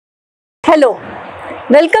Hello,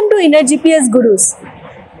 welcome to Inner GPS Gurus.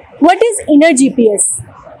 What is Inner GPS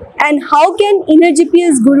and how can Inner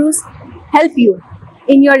GPS Gurus help you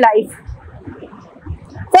in your life?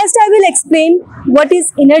 First, I will explain what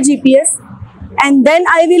is Inner GPS and then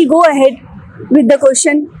I will go ahead with the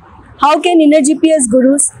question, how can Inner GPS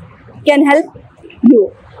Gurus can help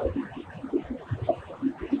you?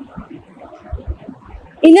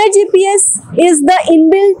 Inner GPS is the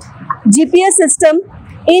inbuilt GPS system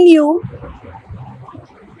in you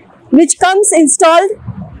which comes installed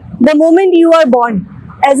the moment you are born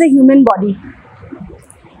as a human body.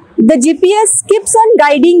 The GPS keeps on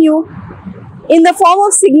guiding you in the form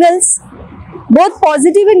of signals, both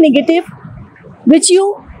positive and negative, which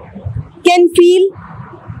you can feel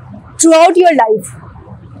throughout your life.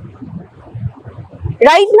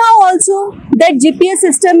 Right now also that GPS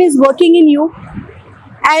system is working in you,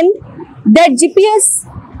 and that GPS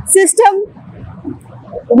system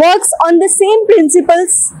works on the same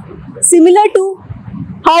principles similar to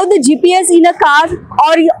how the GPS in a car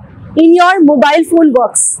or in your mobile phone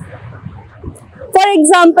works. For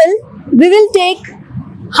example, we will take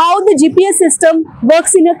how the GPS system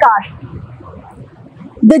works in a car.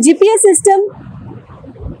 The GPS system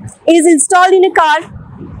is installed in a car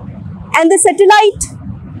and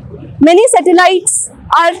many satellites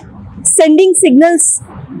are sending signals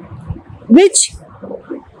which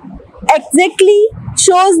exactly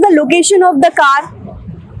shows the location of the car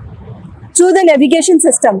through the navigation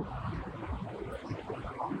system.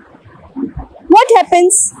 What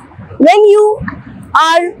happens when you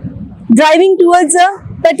are driving towards a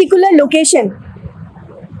particular location?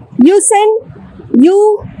 You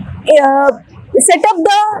set up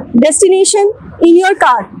the destination in your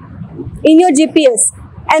car, in your GPS,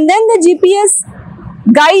 and then the GPS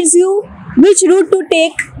guides you which route to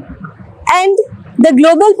take, and the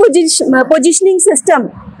global positioning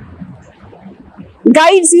system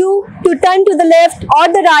guides you to turn to the left or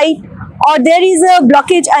the right, or there is a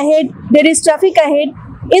blockage ahead, there is traffic ahead.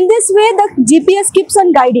 In this way, the GPS keeps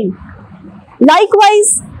on guiding.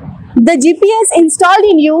 Likewise, the GPS installed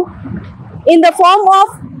in you in the form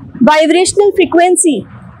of vibrational frequency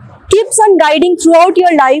keeps on guiding throughout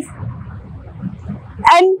your life,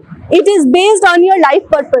 and it is based on your life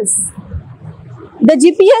purpose. The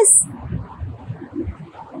GPS,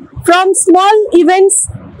 from small events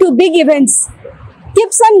to big events,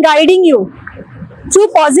 keeps on guiding you through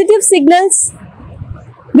positive signals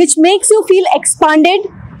which makes you feel expanded,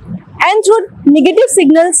 and through negative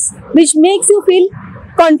signals which makes you feel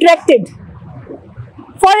contracted.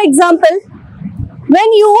 For example,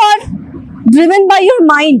 when you are driven by your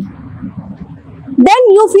mind, then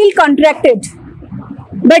you feel contracted.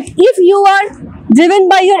 But if you are driven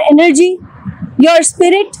by your energy, your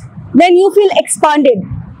spirit, then you feel expanded.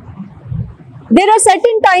 There are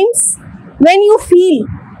certain times when you feel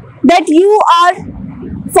that you are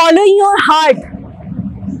following your heart.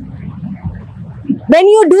 When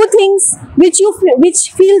you do things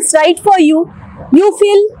which feels right for you, you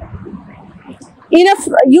feel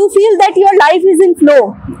that your life is in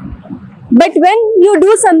flow. But when you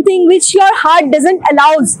do something which your heart doesn't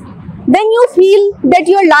allow, then you feel that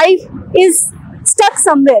your life is stuck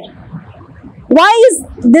somewhere. Why is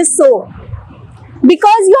this so?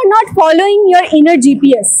 Because you are not following your inner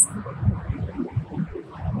GPS.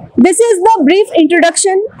 This is the brief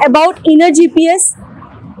introduction about inner GPS,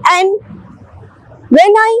 and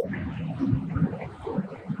when I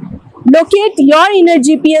locate your inner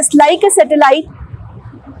GPS like a satellite,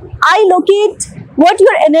 I locate what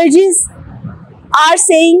your energies are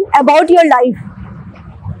saying about your life.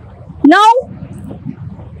 Now,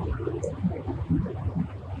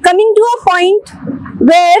 coming to a point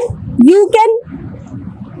where you can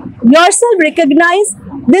yourself recognize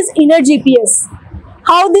this inner GPS.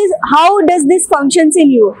 How does this functions in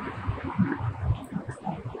you?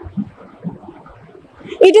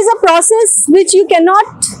 It is a process which you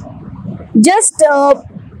cannot just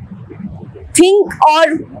think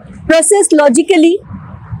or process logically,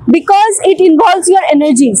 because it involves your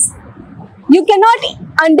energies. You cannot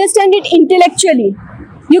understand it intellectually.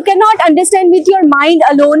 You cannot understand with your mind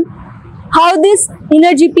alone how this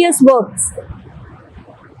inner GPS works.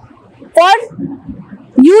 For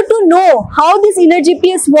you to know how this inner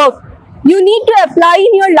GPS works, you need to apply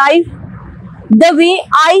in your life the way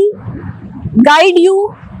I guide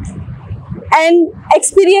you and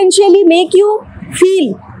experientially make you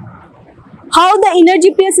feel how the inner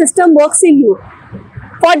GPS system works in you.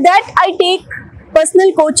 For that, I take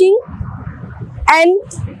personal coaching and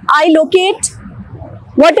I locate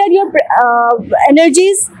what are your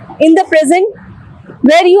energies in the present,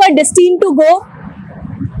 where you are destined to go,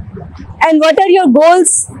 and what are your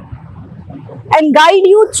goals and guide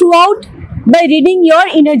you throughout by reading your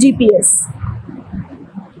inner GPS.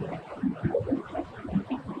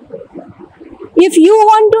 If you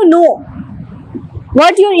want to know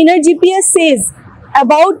what your inner GPS says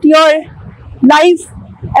about your life,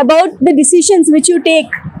 about the decisions which you take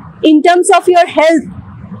in terms of your health,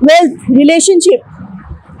 wealth, relationship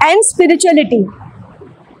and spirituality,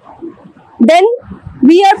 then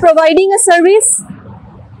we are providing a service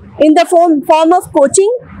in the form of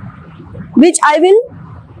coaching, which I will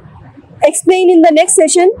explain in the next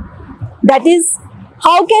session. That is,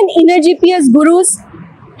 how can inner GPS gurus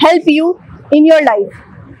help you in your life?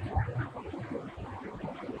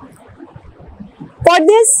 For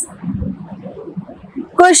this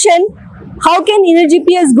question, how can inner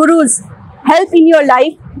GPS gurus help in your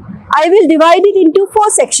life, I will divide it into 4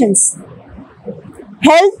 sections: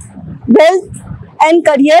 health, wealth and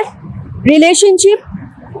career, relationship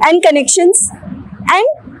and connections, and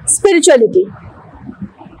spirituality.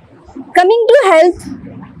 Coming to health,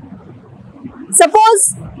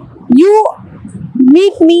 suppose you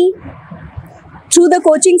meet me through the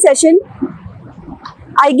coaching session.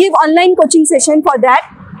 I give online coaching session for that,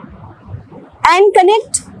 and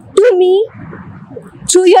connect to me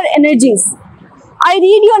through your energies. I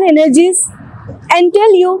read your energies and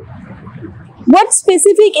tell you what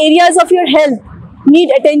specific areas of your health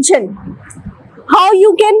need attention, how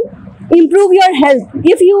you can improve your health.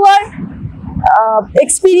 If you are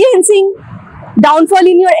experiencing downfall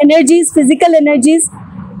in your energies, physical energies,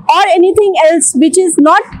 or anything else which is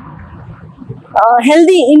not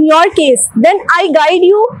healthy in your case, then I guide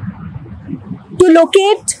you to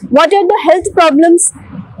locate what are the health problems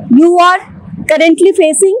you are currently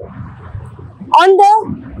facing on the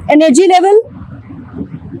energy level,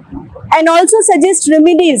 and also suggest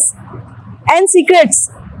remedies and secrets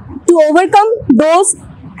to overcome those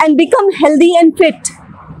and become healthy and fit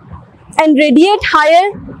and radiate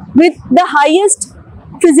higher with the highest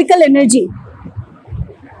physical energy.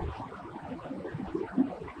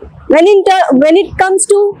 When it comes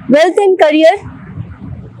to wealth and career,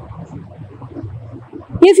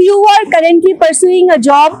 if you are currently pursuing a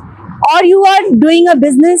job, or you are doing a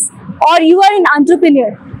business, or you are an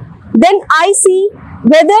entrepreneur, then I see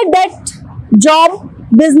whether that job,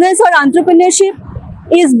 business or entrepreneurship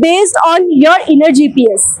is based on your inner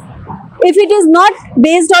GPS. If it is not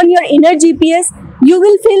based on your inner GPS, you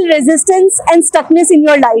will feel resistance and stuckness in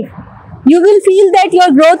your life. You will feel that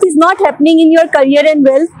your growth is not happening in your career and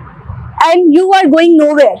wealth, and you are going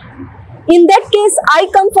nowhere. In that case, I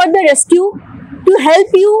come for the rescue to help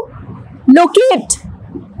you locate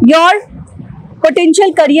your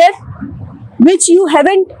potential career which you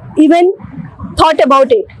haven't even thought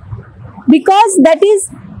about it, because that is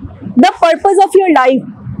the purpose of your life.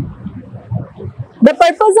 The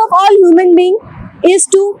purpose of all human beings is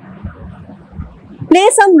to play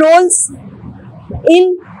some roles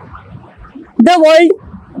in the world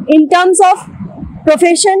in terms of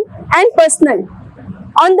profession and personal.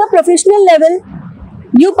 On the professional level,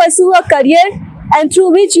 you pursue a career and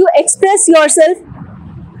through which you express yourself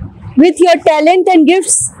with your talent and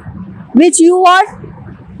gifts which you are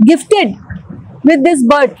gifted with this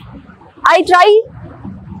birth.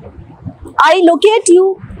 I locate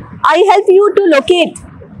you, I help you to locate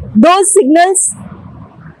those signals,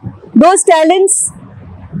 those talents,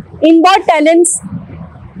 inborn talents,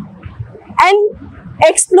 and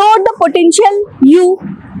explore the potential you,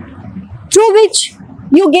 through which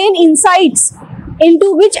you gain insights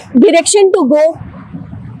into which direction to go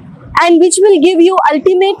and which will give you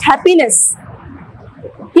ultimate happiness.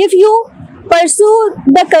 If you pursue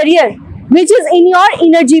the career which is in your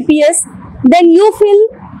inner GPS, then you feel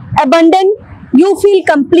abundant, you feel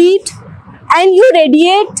complete, and you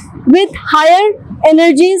radiate with higher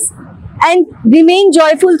energies and remain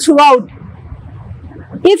joyful throughout.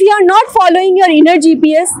 If you are not following your inner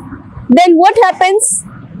GPS, then what happens?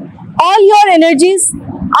 All your energies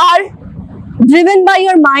are driven by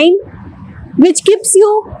your mind, which keeps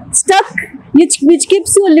you stuck, which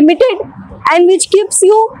keeps you limited, and which keeps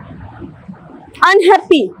you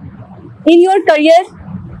unhappy in your career,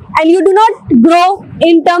 and you do not grow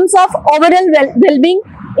in terms of overall well-being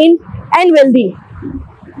and wealthy.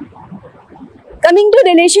 Coming to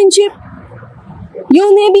relationship,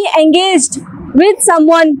 you may be engaged with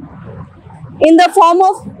someone in the form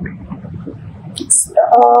of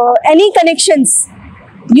any connections.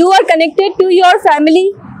 You are connected to your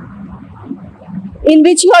family in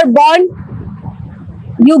which you are born,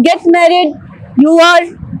 you get married,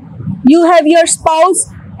 you have your spouse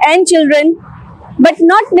and children, but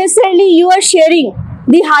not necessarily you are sharing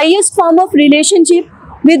the highest form of relationship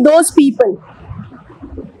with those people.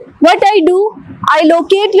 What I do, I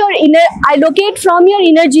locate from your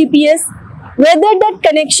inner GPS whether that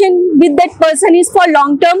connection with that person is for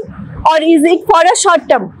long term or is it for a short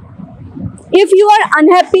term. If you are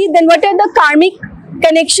unhappy, then what are the karmic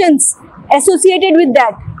connections associated with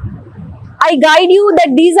that? I guide you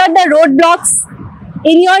that these are the roadblocks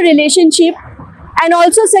in your relationship and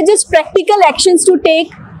also suggest practical actions to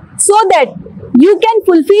take so that you can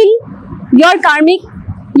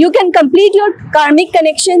complete your karmic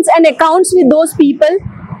connections and accounts with those people,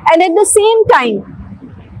 and at the same time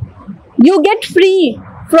you get free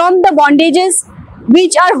from the bondages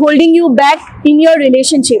which are holding you back in your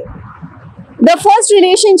relationship. The first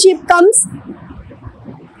relationship comes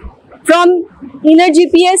from inner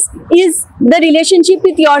GPS is the relationship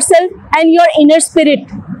with yourself and your inner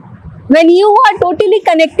spirit. When you are totally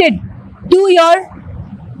connected to your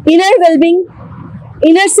inner well-being,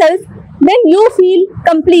 inner self, then you feel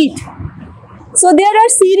complete. So there are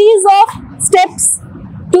series of steps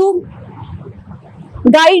to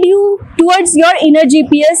guide you towards your inner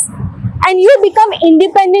GPS, and you become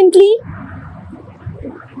independently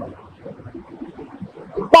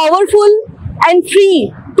powerful and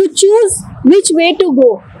free to choose which way to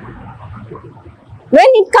go. When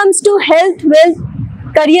it comes to health, wealth,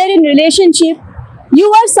 career and relationship,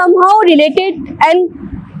 you are somehow related and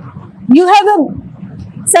you have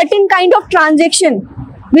a certain kind of transaction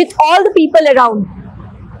with all the people around.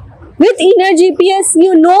 With inner GPS,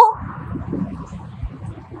 you know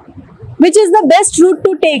which is the best route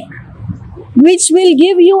to take, which will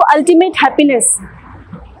give you ultimate happiness.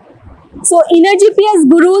 So inner GPS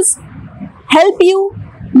gurus help you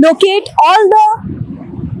locate all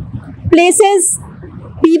the places,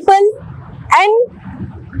 people and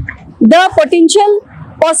the potential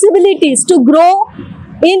possibilities to grow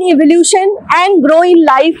in evolution and grow in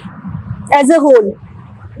life as a whole.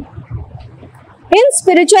 In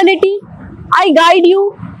spirituality, I guide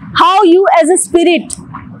you how you as a spirit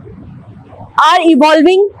are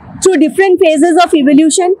evolving through different phases of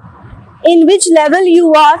evolution, in which level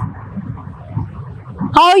you are,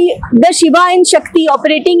 how the Shiva and Shakti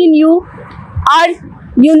operating in you are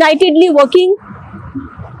unitedly working,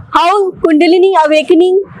 how Kundalini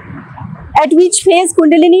awakening, at which phase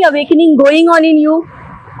Kundalini awakening going on in you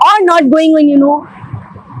or not going on in you.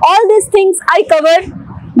 All these things I cover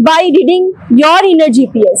by reading your inner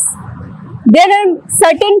GPS. There are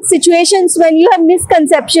certain situations when you have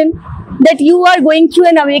misconception that you are going through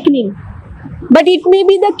an awakening, but it may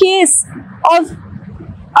be the case of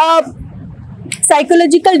a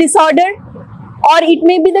psychological disorder or it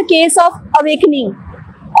may be the case of awakening.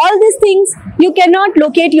 All these things you cannot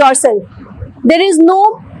locate yourself. There is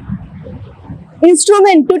no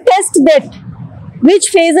instrument to test that which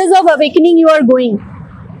phases of awakening you are going.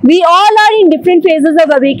 We all are in different phases of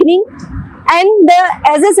awakening, and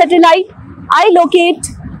as a satellite, I locate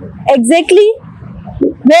exactly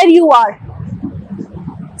where you are.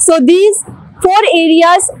 So these 4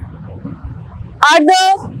 areas are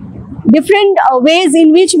the different ways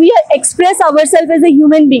in which we express ourselves as a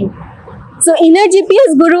human being. So inner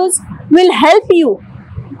GPS gurus will help you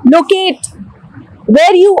locate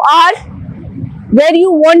where you are, where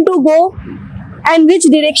you want to go and which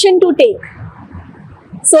direction to take.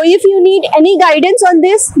 So if you need any guidance on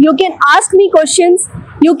this, you can ask me questions.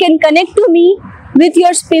 You can connect to me with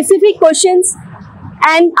your specific questions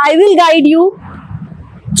and I will guide you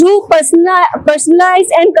through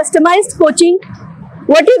personalized and customized coaching,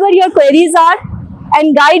 whatever your queries are,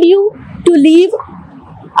 and guide you to live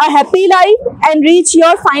a happy life and reach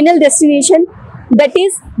your final destination, that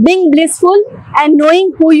is being blissful and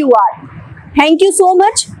knowing who you are. Thank you so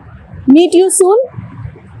much. Meet you soon.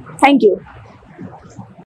 Thank you.